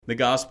The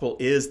gospel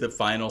is the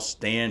final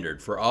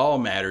standard for all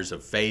matters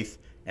of faith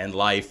and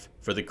life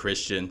for the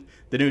Christian.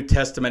 The New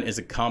Testament is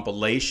a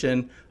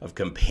compilation of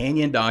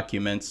companion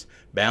documents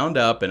bound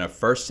up in a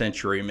first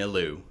century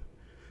milieu.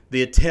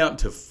 The attempt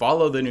to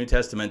follow the New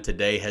Testament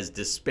today has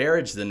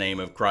disparaged the name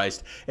of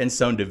Christ and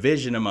sown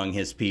division among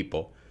his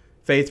people.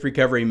 Faith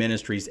Recovery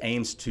Ministries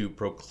aims to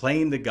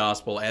proclaim the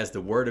gospel as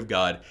the Word of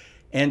God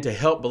and to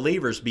help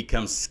believers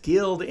become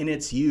skilled in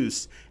its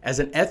use as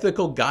an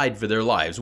ethical guide for their lives.